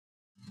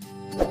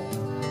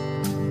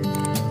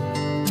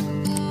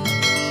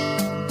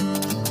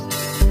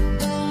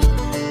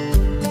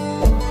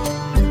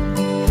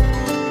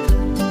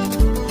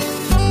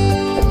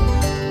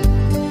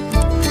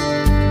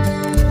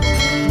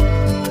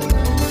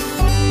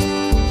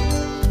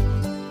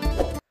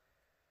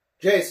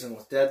Jason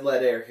with Dead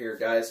Lead Air here,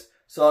 guys.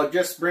 So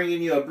just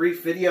bringing you a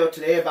brief video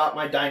today about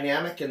my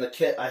dynamic and the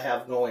kit I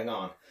have going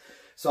on.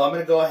 So I'm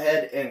going to go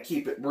ahead and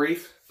keep it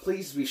brief.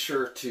 Please be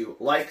sure to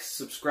like,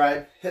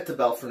 subscribe, hit the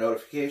bell for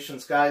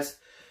notifications, guys.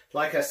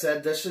 Like I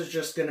said, this is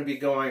just going to be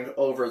going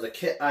over the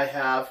kit I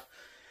have,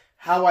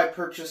 how I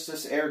purchased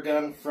this air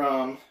gun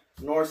from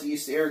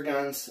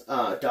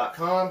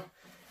northeastairguns.com,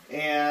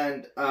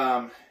 and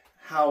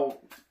how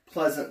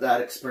pleasant that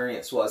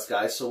experience was,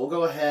 guys. So we'll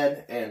go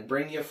ahead and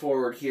bring you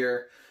forward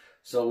here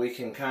so we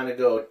can kind of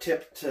go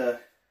tip to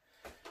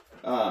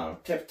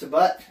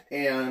butt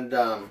and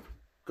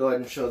go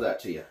ahead and show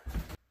that to you.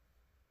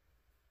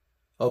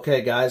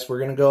 Okay, guys, we're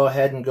going to go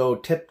ahead and go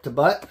tip to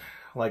butt,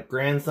 like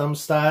grand thumb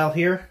style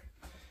here.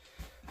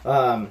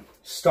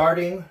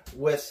 Starting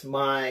with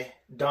my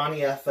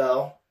Donny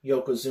FL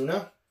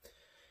yokozuna.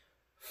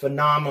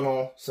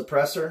 Phenomenal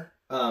suppressor.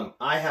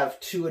 I have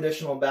 2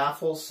 additional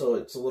baffles, so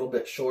it's a little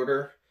bit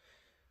shorter,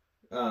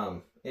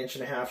 inch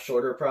and a half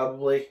shorter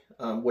probably,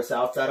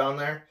 without that on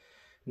there.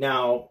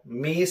 Now,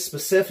 me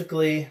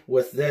specifically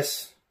with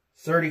this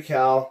 30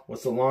 cal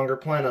with the longer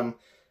plenum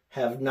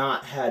have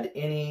not had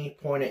any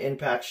point of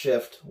impact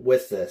shift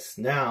with this.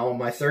 Now,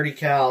 my 30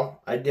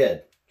 cal, I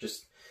did.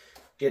 Just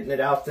getting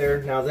it out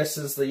there. Now, this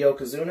is the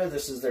yokozuna.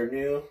 This is their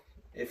new,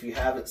 if you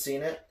haven't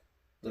seen it,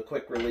 the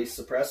quick release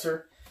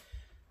suppressor.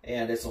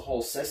 And it's a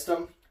whole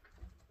system.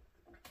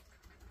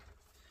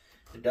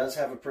 It does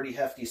have a pretty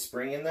hefty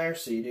spring in there,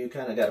 so you do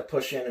kind of got to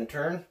push in and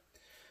turn,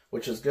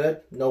 which is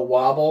good. No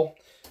wobble.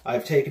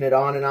 I've taken it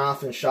on and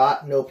off and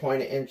shot. No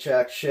point of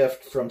impact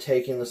shift from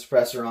taking the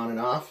suppressor on and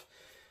off.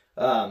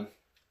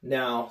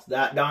 Now,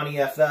 that Donny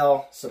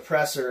FL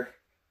suppressor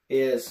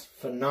is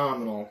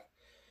phenomenal.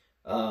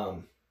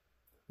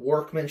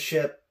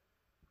 Workmanship,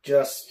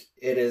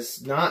 it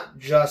is not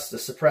just a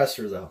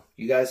suppressor, though.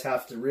 You guys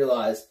have to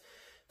realize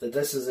that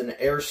this is an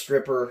air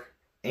stripper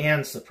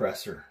and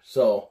suppressor.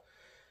 So,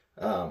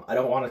 I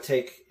don't want to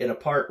take it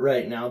apart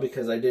right now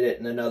because I did it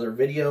in another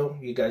video.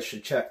 You guys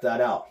should check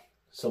that out.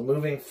 So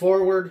moving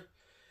forward,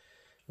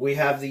 we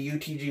have the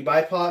UTG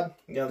bipod.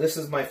 Now, this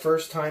is my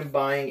first time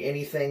buying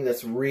anything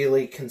that's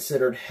really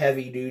considered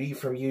heavy duty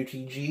from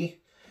UTG.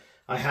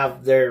 I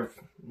have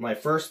my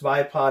first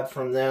bipod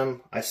from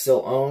them I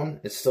still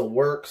own. It still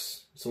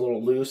works. It's a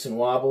little loose and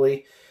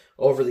wobbly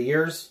over the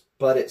years,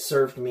 but it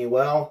served me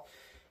well.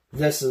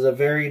 This is a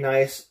very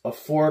nice,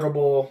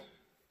 affordable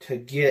to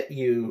get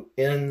you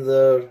in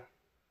the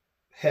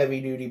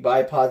heavy-duty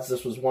bipods.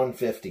 This was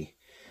 $150.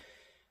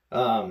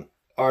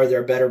 Are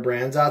there better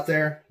brands out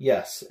there?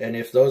 Yes. And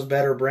if those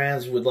better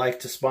brands would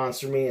like to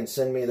sponsor me and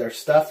send me their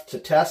stuff to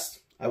test,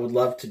 I would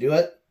love to do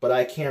it. But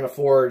I can't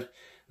afford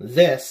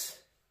this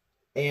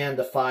and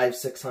a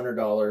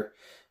 $500–600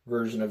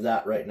 version of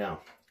that right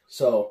now.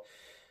 So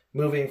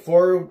moving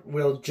forward,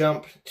 we'll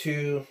jump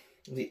to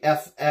the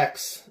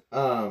FX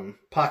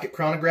pocket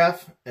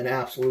chronograph, an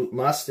absolute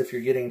must. If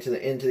you're getting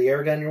into the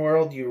air gun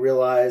world, you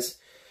realize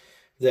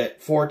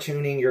that for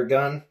tuning your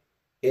gun,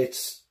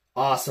 it's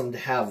awesome to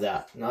have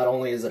that. Not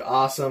only is it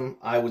awesome,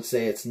 I would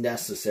say it's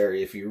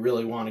necessary if you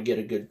really want to get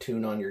a good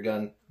tune on your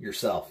gun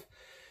yourself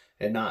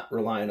and not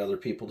rely on other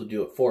people to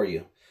do it for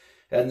you.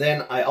 And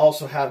then I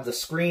also have the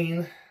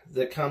screen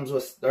that comes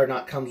with, or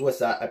not comes with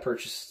that, I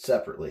purchased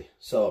separately.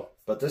 So,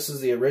 but this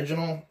is the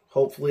original.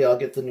 Hopefully I'll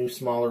get the new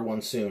smaller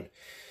one soon.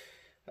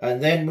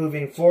 And then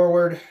moving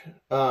forward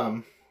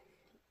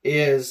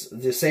is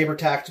the Saber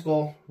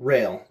Tactical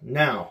rail.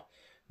 Now,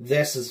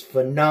 this is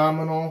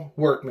phenomenal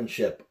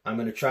workmanship. I'm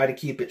going to try to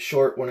keep it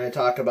short when I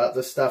talk about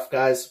this stuff,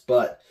 guys,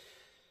 but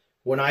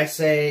when I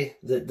say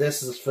that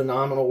this is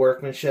phenomenal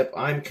workmanship,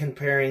 I'm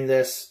comparing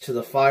this to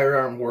the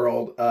firearm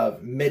world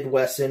of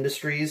Midwest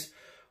Industries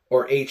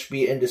or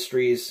HB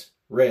Industries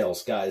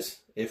rails, guys.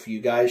 If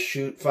you guys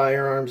shoot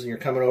firearms and you're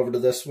coming over to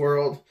this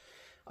world,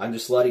 I'm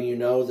just letting you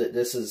know that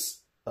this is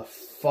a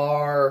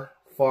far,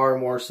 far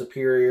more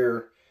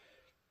superior.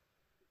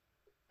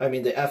 I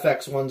mean, the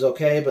FX one's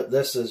okay, but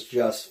this is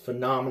just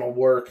phenomenal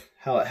work.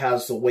 How it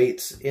has the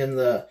weights in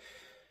the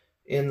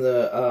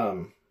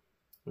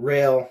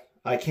rail.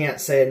 I can't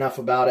say enough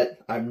about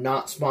it. I'm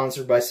not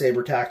sponsored by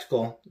Saber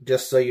Tactical,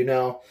 just so you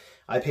know.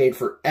 I paid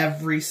for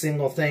every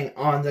single thing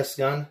on this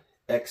gun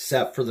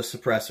except for the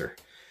suppressor.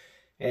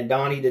 And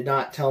Donnie did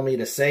not tell me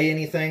to say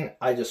anything.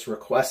 I just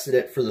requested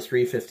it for the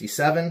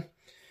 357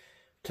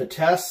 to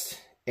test,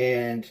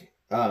 and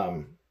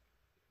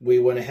we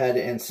went ahead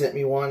and sent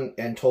me one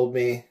and told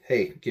me,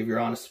 hey, give your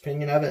honest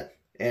opinion of it.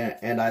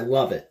 And I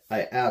love it.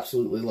 I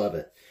absolutely love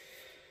it.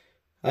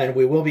 And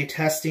we will be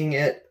testing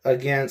it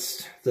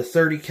against the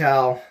 30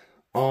 cal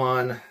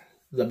on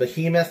the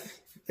Behemoth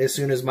as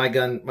soon as my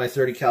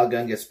 30 cal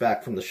gun gets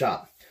back from the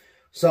shop.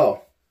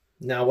 So,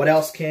 now what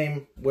else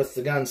came with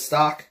the gun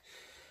stock?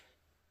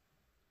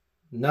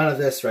 None of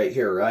this right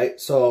here, right?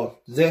 So,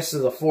 this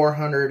is a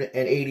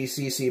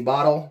 480cc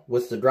bottle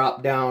with the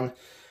drop down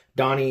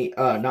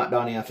not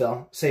Donny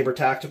FL, Saber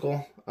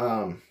Tactical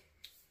bottle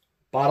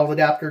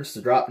adapters,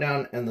 the drop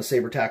down, and the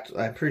Saber Tactical.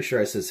 I'm pretty sure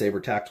I said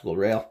Saber Tactical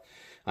rail.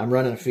 I'm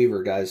running a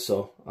fever, guys,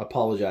 so I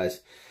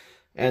apologize.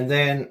 And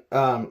then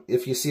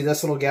if you see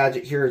this little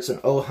gadget here, it's an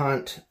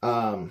O-Hunt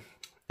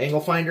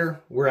angle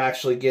finder. We're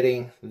actually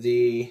getting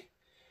the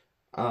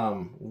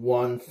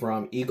one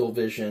from Eagle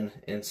Vision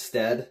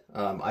instead.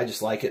 I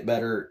just like it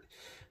better.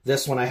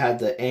 This one I had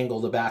to angle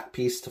the back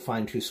piece to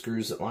find 2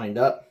 screws that lined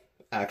up.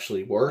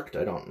 Actually worked.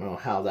 I don't know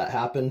how that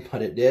happened,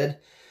 but it did.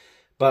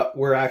 But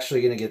we're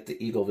actually going to get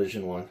the Eagle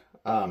Vision one.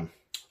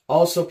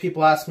 Also,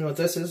 people ask me what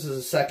this is. This is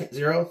a second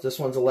zero. This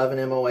one's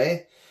 11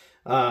 MOA.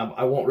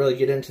 I won't really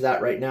get into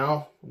that right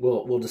now.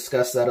 We'll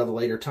discuss that at a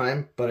later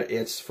time, but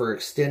it's for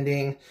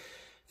extending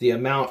the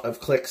amount of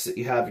clicks that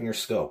you have in your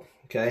scope,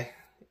 okay?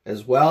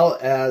 As well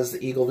as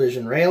the Eagle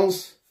Vision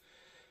rails.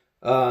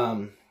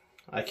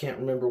 I can't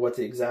remember what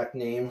the exact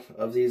name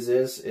of these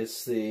is.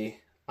 It's the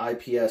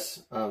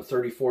IPS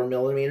 34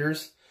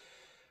 millimeters.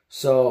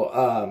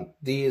 So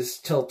these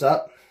tilt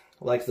up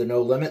like the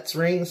No Limits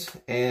rings,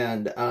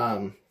 and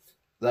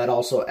that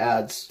also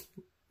adds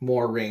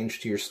more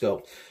range to your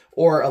scope,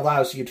 or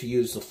allows you to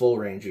use the full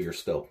range of your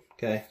scope.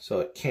 Okay, so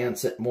it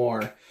cants it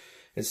more.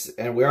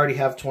 And we already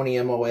have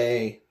 20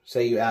 MOA.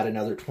 Say you add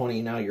another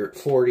 20, now you're at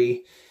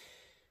 40,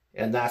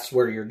 and that's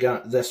where your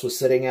gun. This was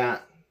sitting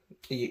at.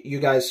 You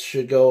guys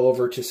should go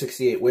over to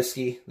 68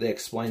 Whiskey. They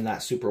explain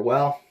that super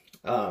well.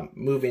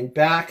 Moving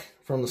back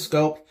from the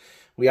scope,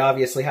 we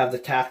obviously have the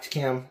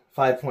Tacticam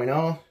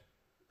 5.0.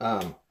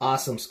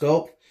 Awesome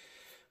scope.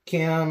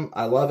 Cam,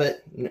 I love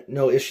it.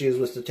 No issues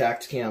with the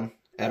Tacticam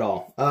at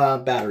all.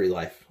 Battery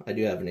life. I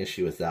do have an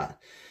issue with that.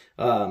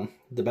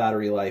 The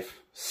battery life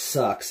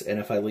sucks, and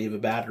if I leave a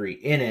battery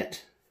in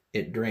it,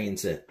 it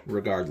drains it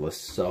regardless.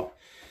 So,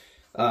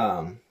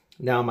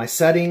 now my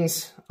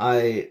settings,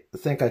 I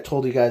think I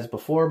told you guys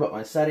before, but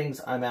my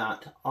settings I'm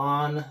at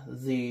on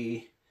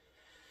the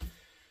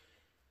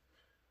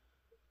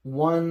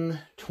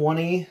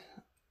 120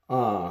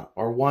 or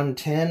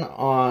 110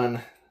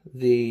 on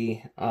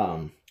the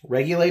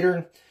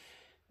regulator,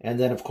 and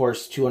then of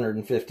course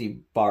 250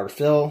 bar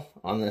fill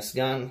on this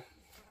gun,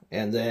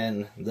 and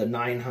then the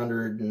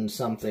 900 and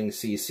something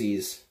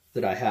cc's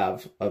that I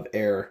have of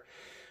air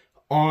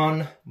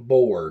on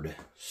board.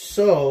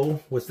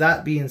 So with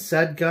that being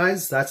said,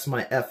 guys, that's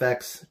my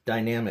FX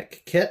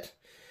Dynamic kit,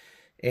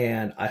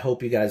 and I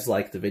hope you guys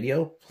liked the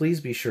video.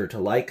 Please be sure to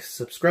like,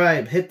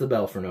 subscribe, hit the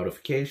bell for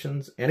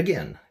notifications, and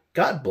again,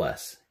 God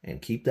bless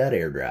and keep that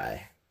air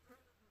dry.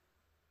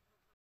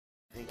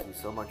 Thank you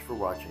so much for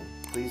watching.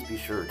 Please be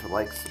sure to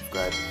like,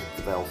 subscribe, and hit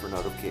the bell for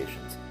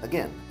notifications.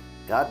 Again,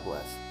 God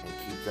bless and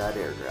keep that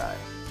air dry.